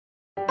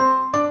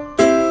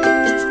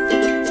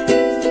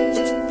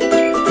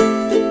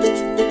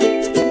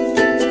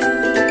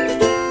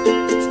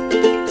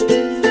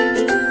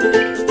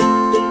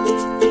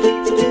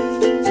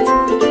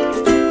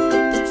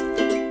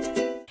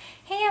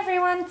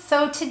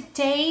So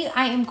today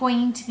I am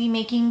going to be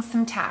making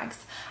some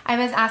tags. I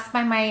was asked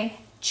by my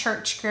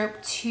church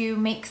group to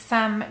make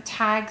some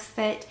tags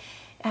that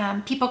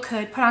people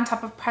could put on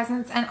top of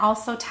presents, and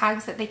also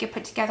tags that they could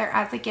put together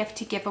as a gift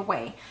to give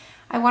away.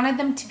 I wanted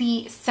them to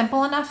be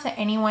simple enough that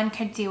anyone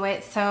could do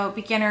it, so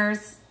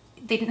beginners,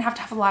 they didn't have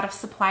to have a lot of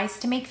supplies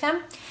to make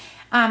them.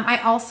 I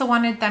also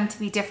wanted them to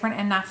be different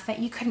enough that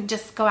you couldn't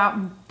just go out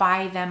and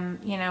buy them,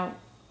 you know,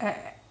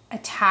 a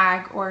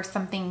tag or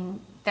something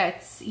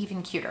that's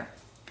even cuter.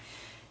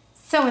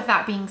 So with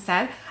that being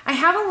said, I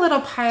have a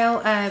little pile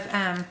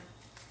of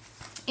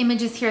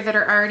images here that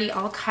are already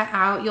all cut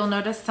out. You'll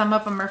notice some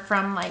of them are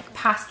from like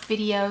past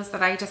videos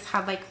that I just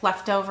had like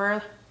left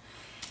over.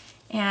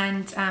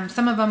 And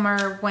some of them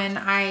are when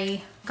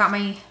I got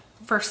my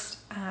first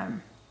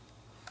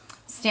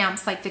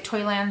stamps, like the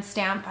Toyland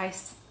stamp. I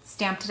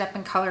stamped it up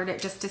and colored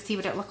it just to see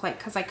what it looked like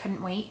because I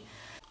couldn't wait.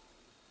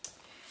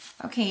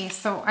 Okay,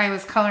 so I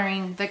was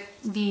coloring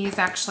these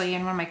actually,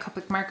 and one of my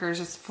Copic markers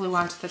just flew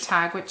onto the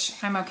tag, which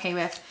I'm okay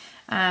with.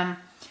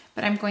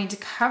 But I'm going to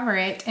cover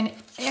it, and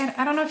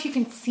I don't know if you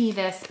can see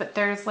this, but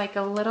there's like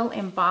a little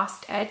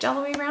embossed edge all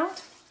the way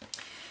around.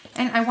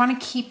 And I want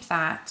to keep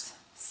that.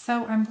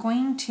 So I'm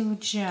going to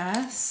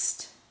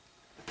just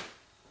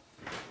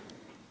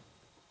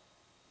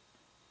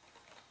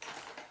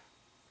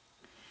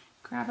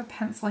grab a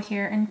pencil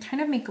here and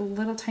kind of make a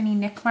little tiny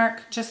nick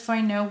mark just so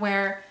I know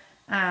where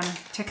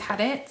to cut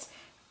it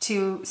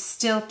to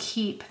still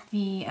keep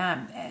the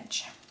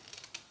edge.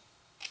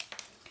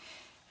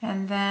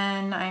 And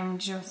then I'm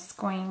just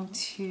going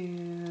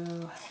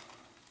to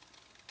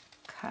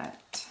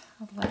cut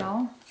a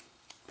little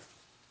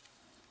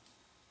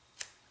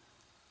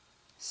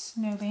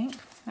snowbank.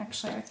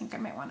 Actually, I think I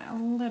might want it a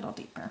little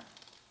deeper.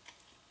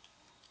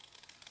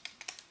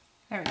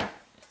 There we go.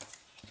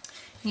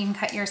 You can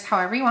cut yours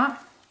however you want.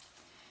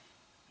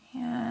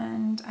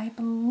 And I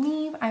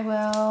believe I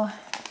will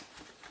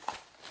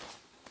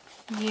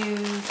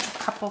use a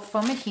couple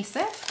foam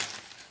adhesive.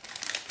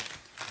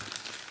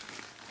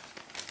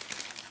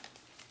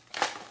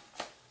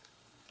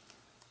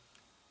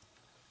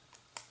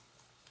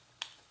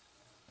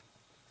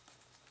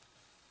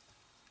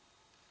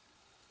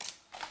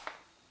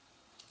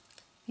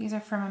 These are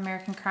from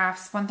American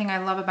Crafts. One thing I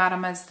love about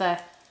them is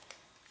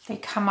they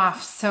come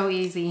off so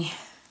easy.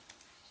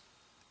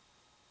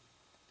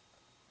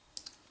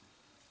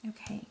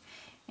 Okay,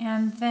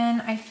 and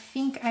then I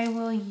think I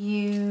will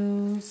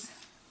use,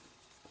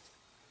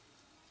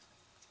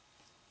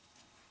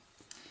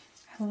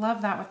 I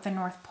love that with the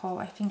North Pole.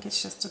 I think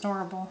it's just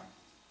adorable.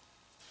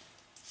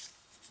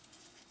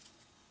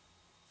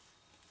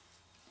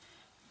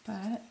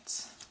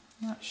 But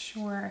I'm not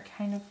sure, I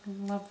kind of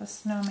love the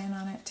snowman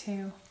on it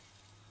too.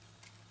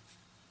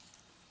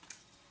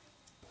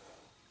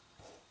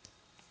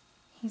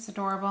 He's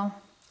adorable.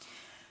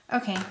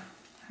 Okay,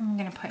 I'm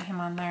gonna put him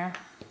on there.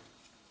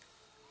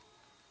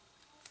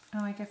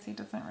 Oh, I guess he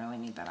doesn't really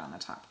need that on the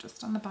top,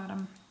 just on the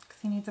bottom,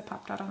 because he needs a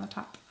pop dot on the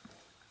top.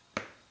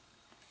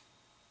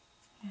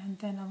 And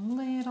then a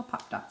little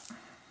pop dot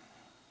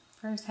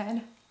for his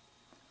head.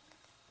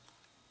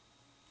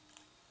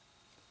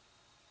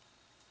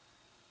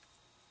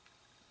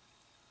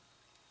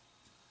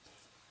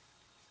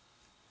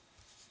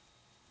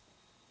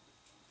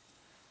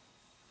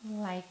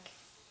 Like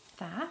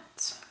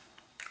that.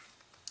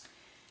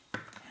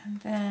 And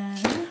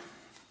then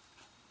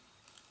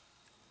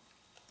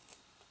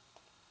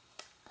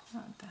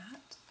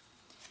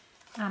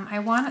I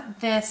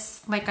want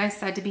this, like I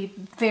said, to be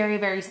very,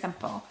 very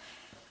simple.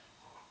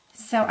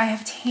 So I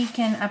have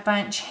taken a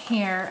bunch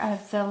here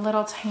of the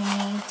little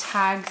tiny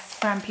tags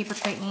from Paper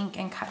Tray Ink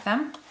and cut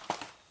them.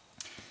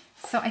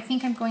 So I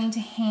think I'm going to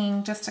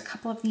hang just a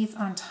couple of these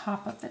on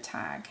top of the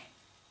tag.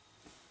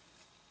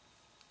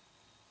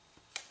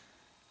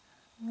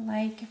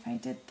 Like if I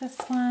did this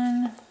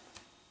one.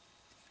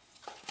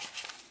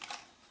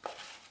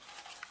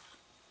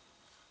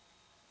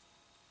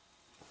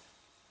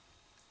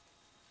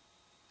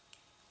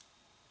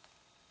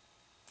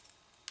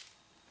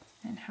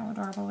 And how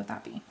adorable would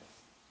that be?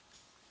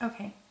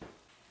 Okay.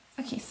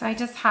 Okay, so I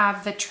just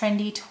have the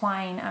trendy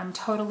twine,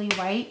 totally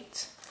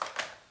white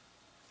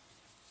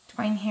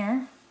twine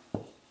here.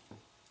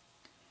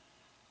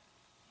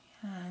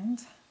 And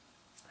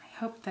I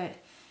hope that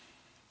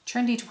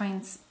trendy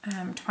twine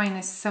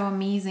is so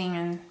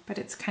amazing, but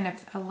it's kind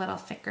of a little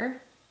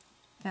thicker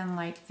than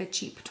like the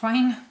cheap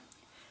twine.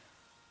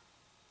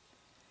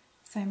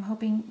 So I'm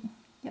hoping,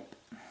 yep,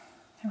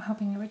 I'm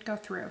hoping it would go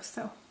through.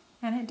 So,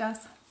 and it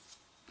does.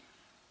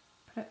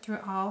 Put it through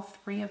all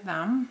three of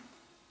them.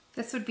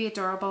 This would be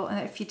adorable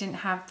if you didn't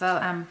have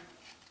the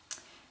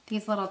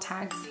these little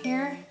tags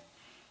here.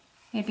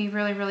 It'd be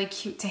really, really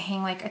cute to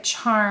hang like a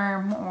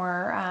charm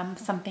or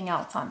something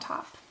else on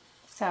top.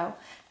 So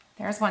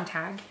there's one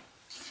tag.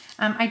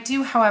 I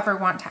do, however,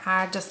 want to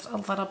add just a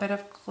little bit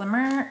of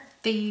glimmer.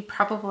 They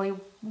probably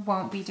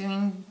won't be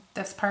doing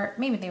this part.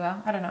 Maybe they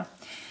will, I don't know.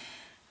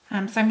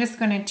 So I'm just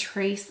going to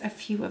trace a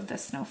few of the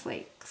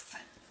snowflakes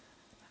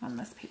on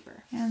this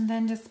paper. And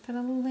then just put a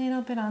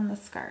little bit on the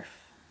scarf.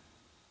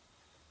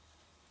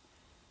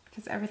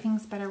 because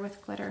everything's better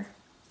with glitter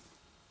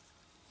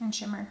and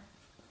shimmer,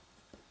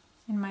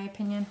 in my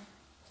opinion.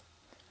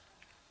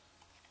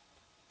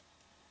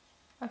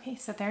 Okay,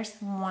 so there's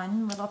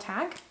one little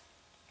tag.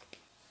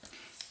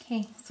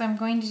 Okay, so I'm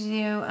going to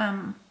do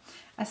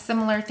a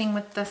similar thing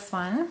with this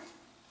one.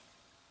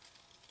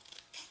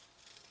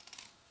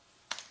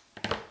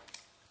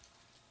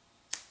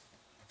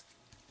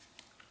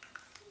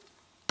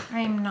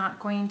 I'm not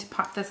going to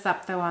pop this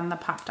up though on the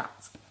pop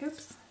dots.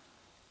 Oops.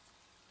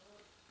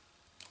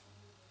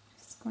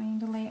 Just going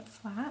to lay it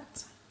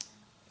flat.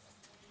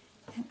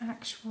 And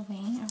actually,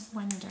 I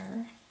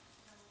wonder,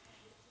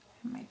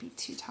 it might be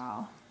too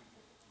tall.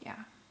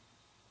 Yeah.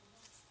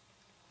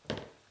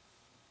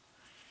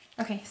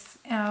 Okay, so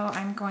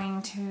I'm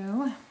going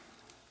to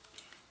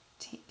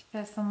take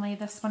this and lay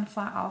this one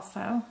flat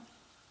also.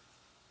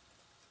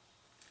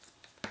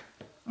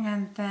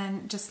 And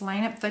then just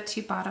line up the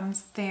two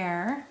bottoms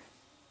there.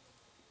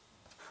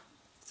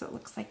 So it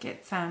looks like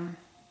it's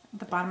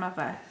the bottom of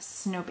a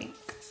snowbank.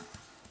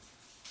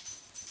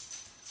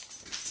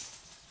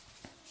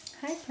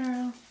 Hi,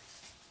 Pearl.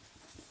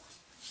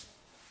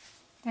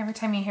 Every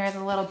time you hear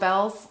the little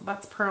bells,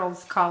 that's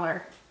Pearl's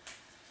collar.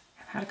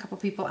 I've had a couple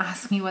people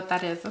ask me what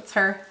that is. That's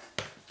her.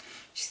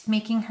 She's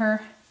making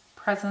her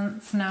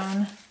presence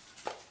known.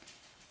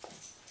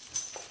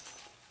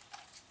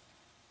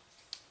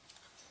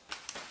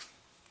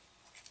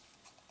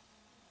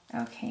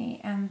 Okay,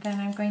 and then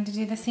I'm going to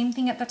do the same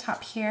thing at the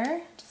top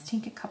here. Just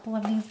take a couple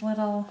of these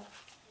little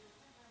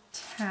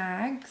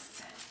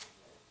tags.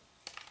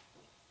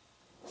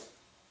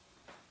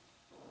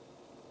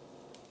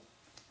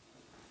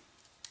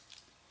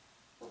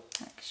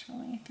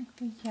 Actually, I think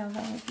the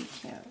yellow would be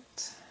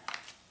cute.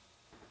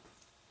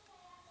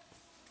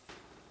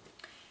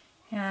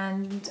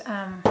 And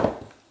a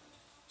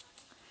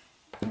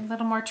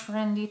little more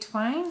trendy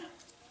twine.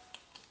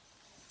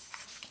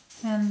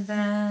 And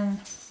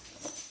then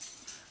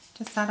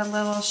just add a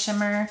little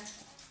shimmer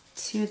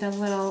to the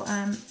little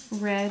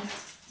red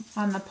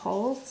on the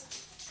poles.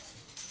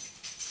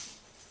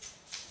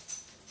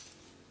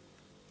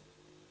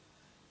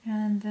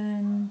 And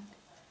then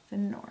the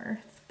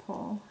north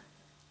pole.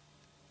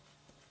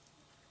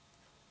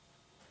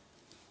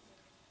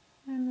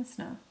 And the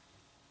snow.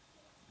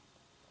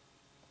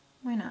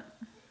 Why not?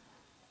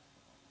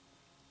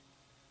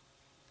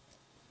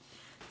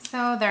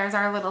 So there's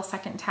our little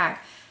second tag.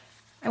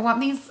 I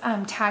want these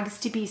tags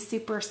to be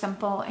super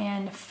simple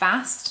and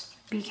fast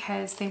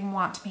because they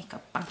want to make a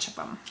bunch of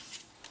them.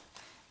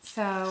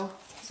 So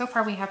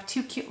far we have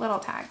two cute little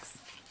tags.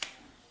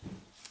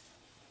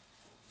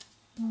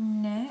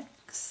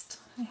 Next,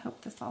 I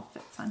hope this all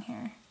fits on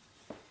here.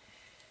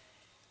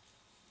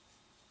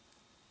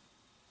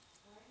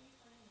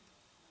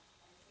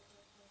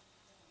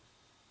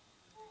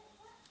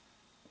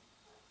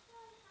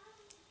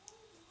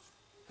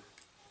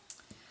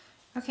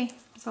 Okay,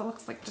 so it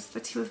looks like just the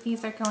two of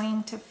these are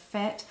going to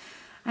fit.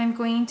 I'm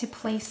going to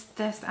place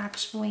this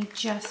actually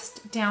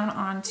just down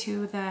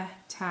onto the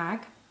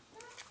tag.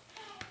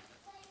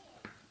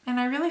 And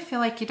I really feel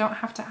like you don't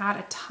have to add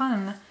a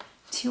ton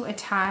to a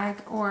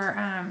tag or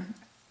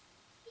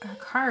a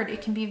card.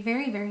 It can be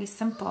very, very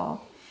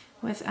simple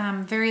with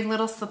very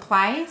little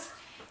supplies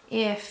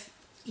if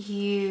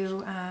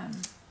you,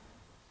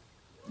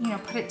 you know,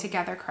 put it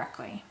together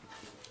correctly.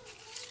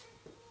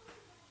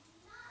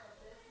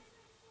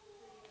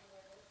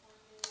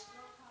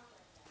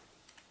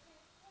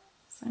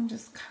 So I'm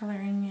just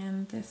coloring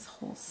in this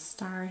whole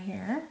star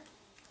here.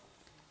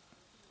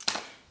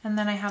 And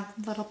then I have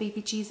little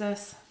baby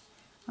Jesus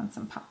on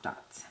some pop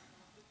dots.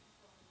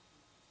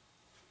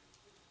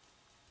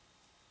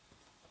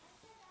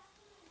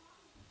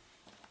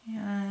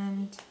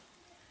 And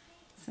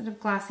instead of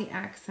glossy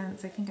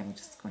accents, I think I'm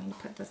just going to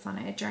put this on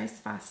it. It dries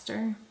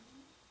faster.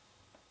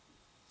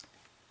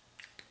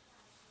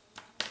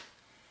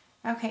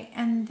 Okay,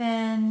 and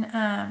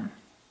then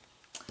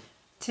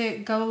to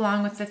go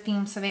along with the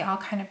theme so they all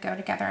kind of go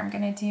together, I'm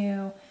going to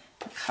do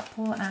a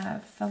couple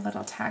of the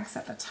little tags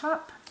at the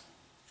top.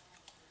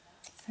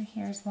 So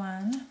here's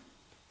one.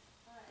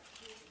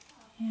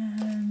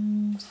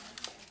 And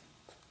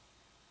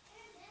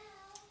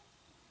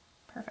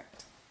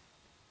perfect.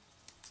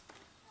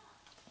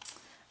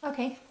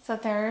 Okay, so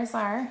there's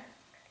our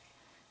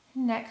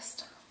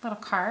next little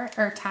card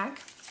or tag.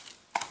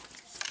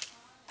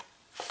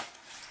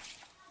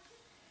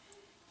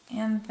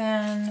 And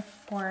then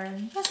for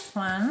this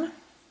one,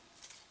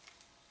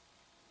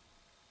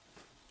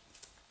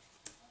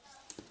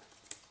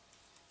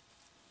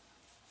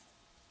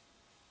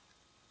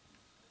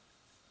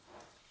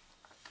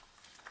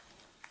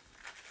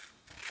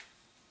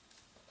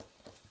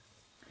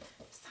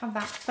 just have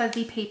that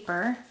fuzzy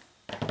paper.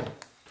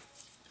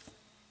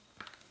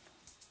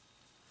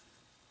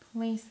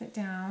 Place it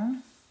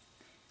down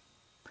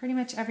pretty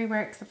much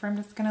everywhere except for I'm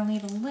just going to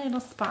leave a little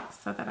spot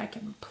so that I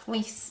can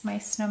place my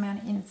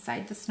snowman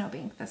inside the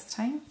snowbank this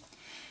time.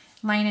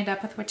 Line it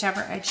up with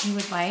whichever edge you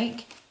would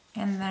like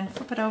and then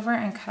flip it over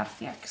and cut off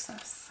the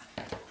excess.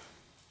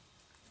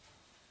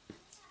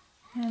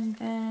 And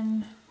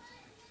then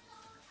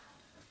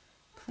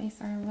place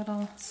our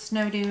little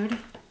snow dude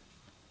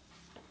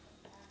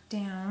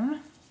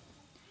down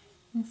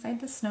inside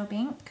the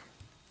snowbank.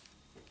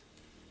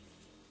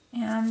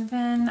 And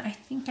then I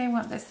think I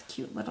want this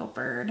cute little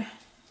bird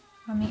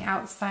on the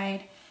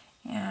outside.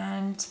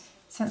 And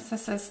since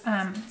this is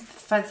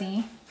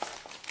fuzzy,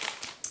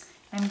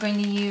 I'm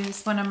going to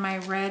use one of my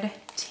red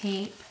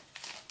tape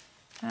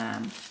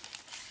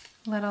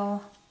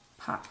little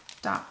pop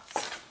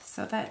dots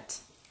so that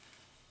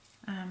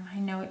I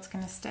know it's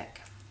going to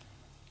stick.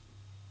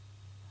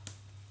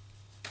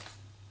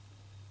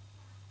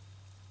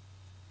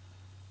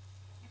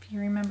 If you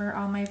remember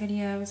all my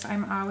videos,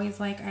 I'm always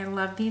like, I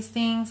love these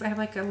things. I have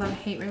like a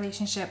love-hate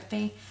relationship.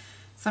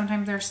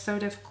 Sometimes they're so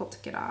difficult to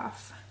get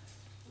off.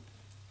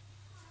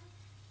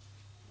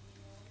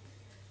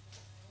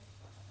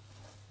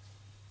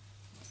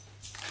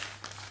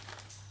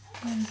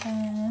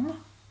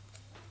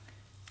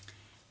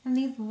 And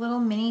these little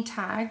mini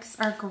tags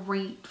are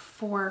great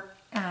for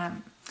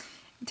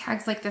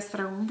tags like this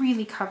that are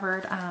really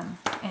covered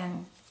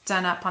and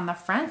done up on the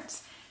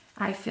front.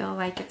 I feel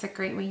like it's a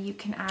great way you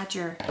can add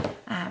your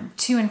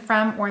to and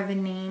from or the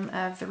name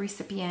of the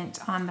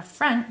recipient on the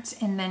front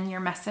and then your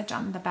message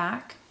on the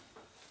back.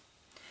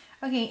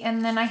 Okay,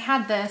 and then I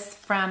had this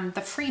from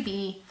the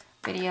Freebie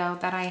video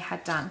that I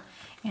had done.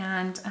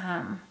 And so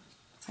I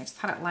just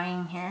had it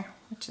lying here,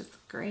 which is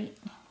great,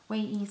 way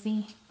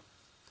easy.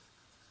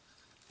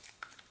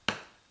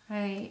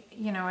 I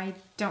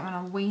don't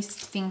want to waste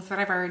things that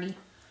I've already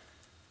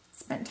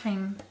spent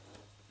time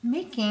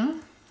making.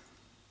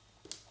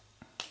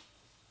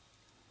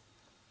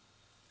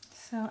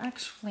 So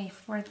actually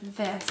for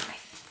this, I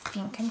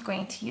think I'm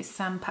going to use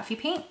some puffy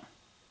paint.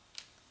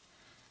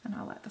 And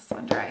I'll let this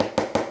one dry.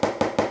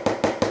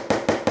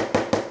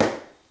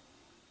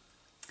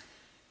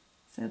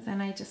 So then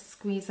I just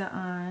squeeze it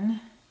on,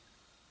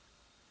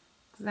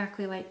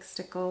 exactly like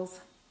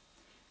stickles.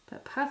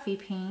 But puffy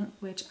paint,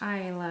 which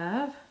I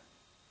love,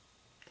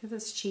 because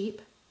it's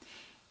cheap,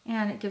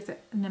 and it gives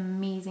it an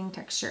amazing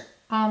texture,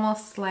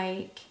 almost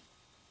like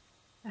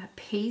a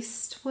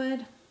paste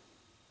would,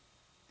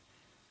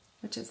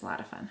 which is a lot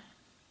of fun.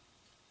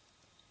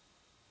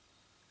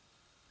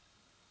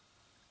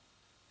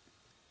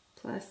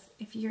 Plus,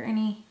 if you're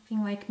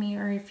anything like me,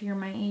 or if you're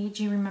my age,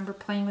 you remember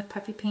playing with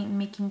puffy paint and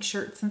making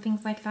shirts and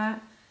things like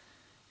that.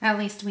 At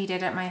least we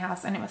did at my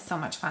house, and it was so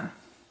much fun.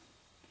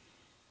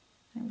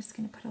 I'm just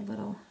going to put a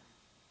little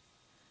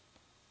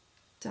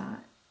dot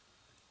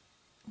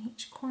in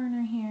each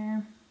corner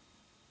here.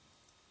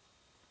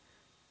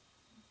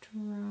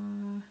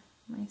 Draw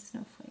my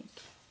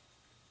snowflake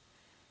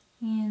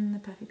in the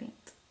puffy paint.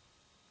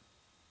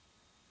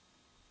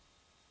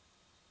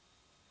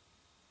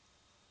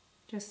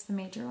 Just the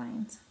major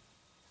lines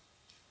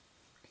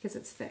because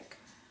it's thick.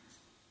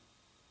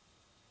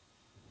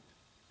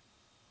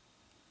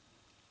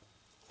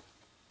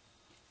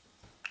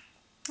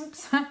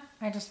 Oops,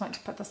 I just went to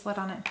put this lid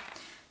on it.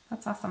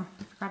 That's awesome.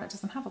 I forgot it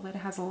doesn't have a lid, it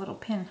has a little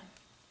pin.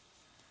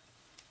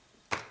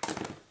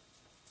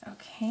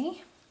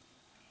 Okay,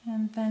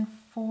 and then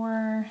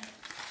for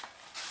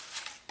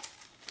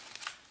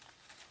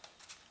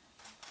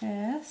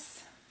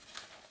this,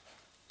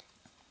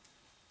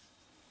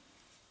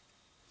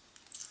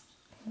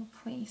 we'll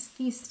place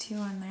these two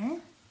on there.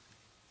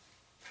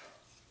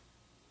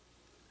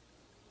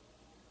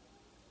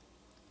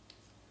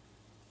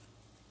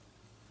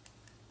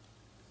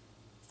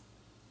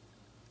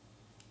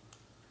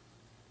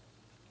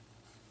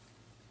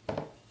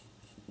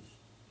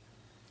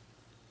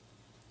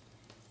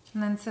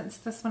 And then since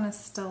this one is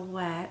still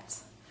wet,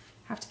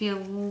 I have to be a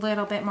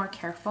little bit more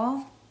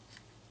careful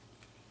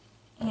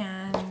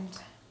and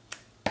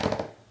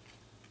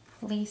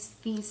place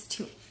these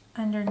two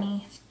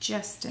underneath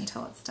just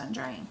until it's done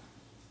drying.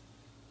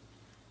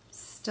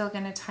 Still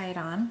going to tie it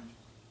on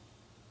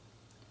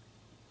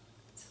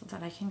so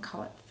that I can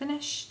call it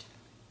finished.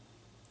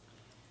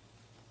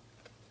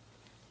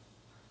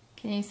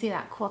 Can you see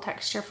that cool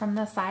texture from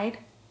the side?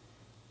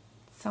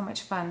 So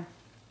much fun.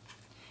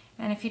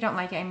 And if you don't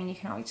like it, I mean, you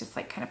can always just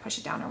like kind of push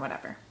it down or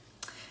whatever.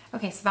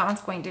 Okay, so that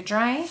one's going to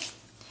dry.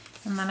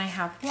 And then I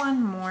have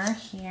one more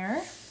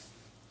here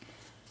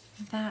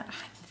that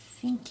I'm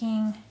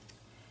thinking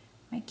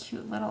my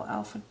cute little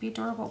elf would be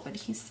adorable, but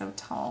he's so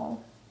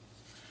tall.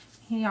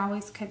 He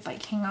always could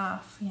like hang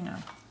off, you know,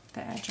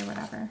 the edge or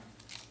whatever.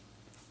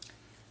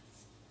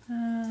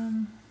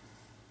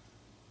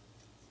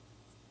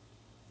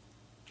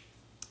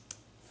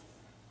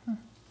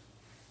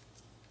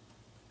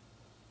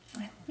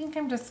 I think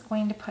I'm just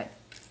going to put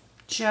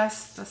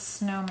just the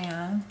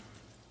snowman.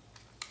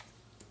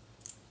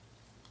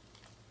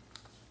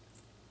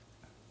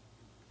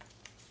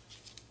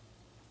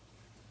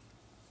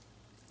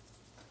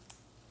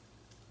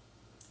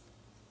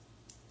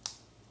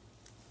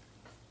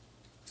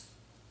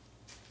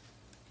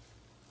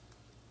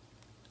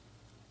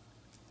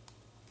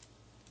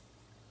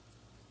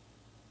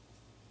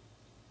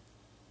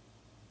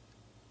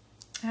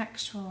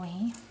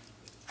 Actually,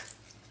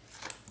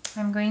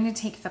 I'm going to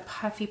take the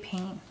puffy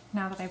paint,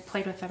 now that I've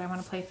played with it, I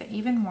want to play with it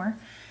even more,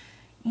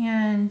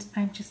 And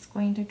I'm just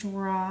going to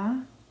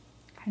draw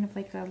kind of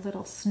like a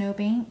little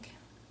snowbank.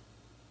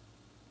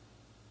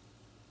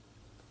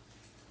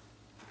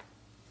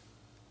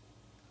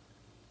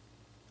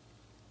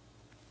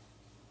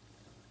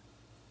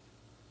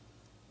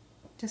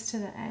 Just to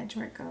the edge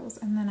where it goes,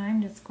 and then I'm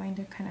just going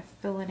to kind of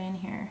fill it in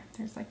here.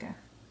 There's like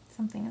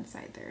something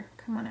inside there.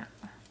 Come on out.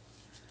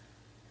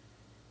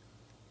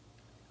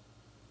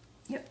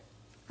 Yep.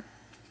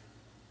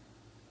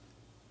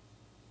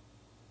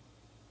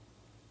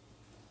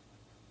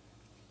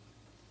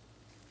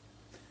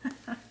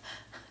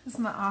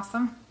 Isn't that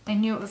awesome? I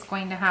knew it was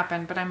going to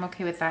happen, but I'm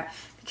okay with that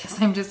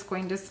because I'm just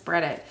going to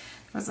spread it.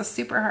 There was a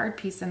super hard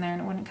piece in there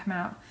and it wouldn't come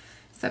out.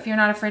 So if you're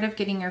not afraid of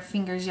getting your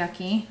fingers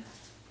yucky,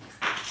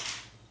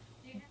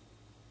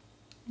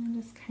 I'm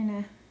just kind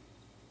of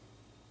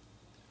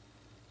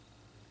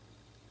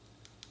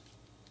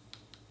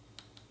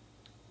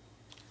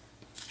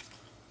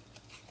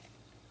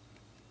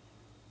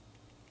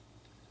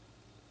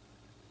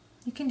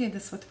you can do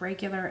this with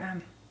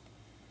regular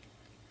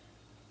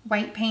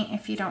white paint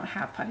if you don't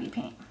have puffy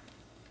paint.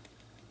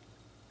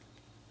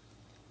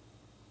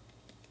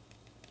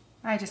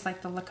 I just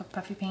like the look of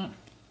puffy paint.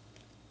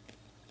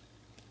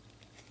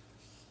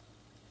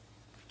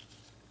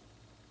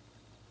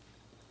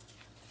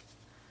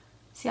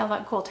 See all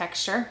that cool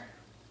texture?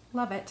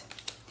 Love it.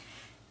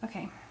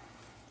 Okay.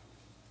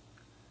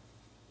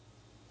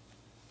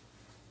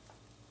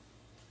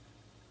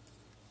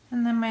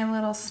 And then my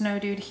little snow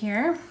dude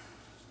here.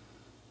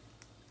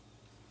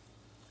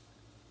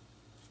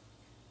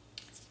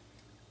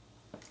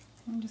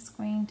 I'm just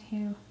going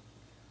to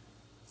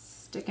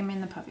stick him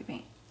in the puffy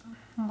paint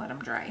and let him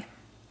dry.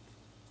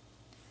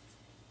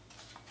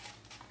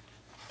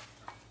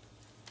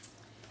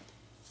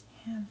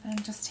 And then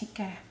just take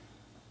a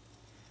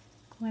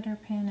glitter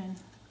pin and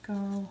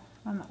go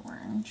on the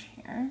orange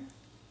here.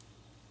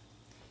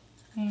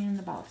 And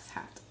the ball of his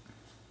hat.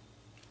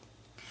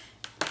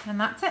 And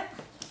that's it.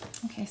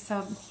 Okay,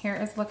 so here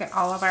is look at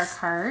all of our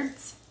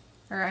cards.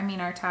 Or I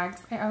mean our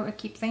tags. I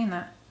keep saying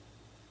that.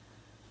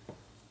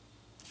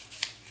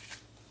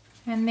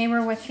 And they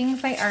were with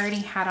things I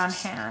already had on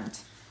hand,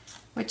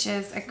 which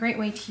is a great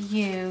way to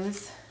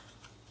use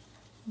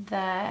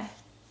the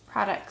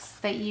products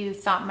that you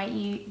thought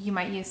you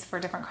might use for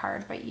a different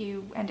card, but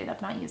you ended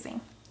up not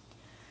using.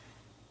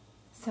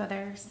 So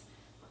there's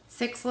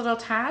 6 little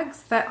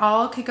tags that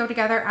all could go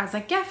together as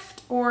a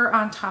gift or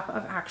on top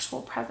of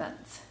actual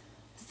presents.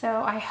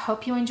 So I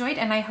hope you enjoyed,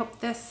 and I hope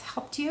this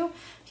helped you.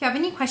 If you have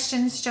any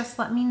questions, just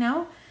let me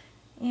know.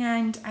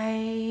 And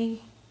I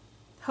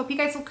hope you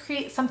guys will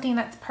create something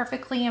that's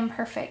perfectly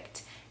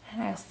imperfect.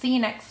 And I'll see you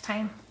next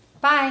time.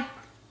 Bye.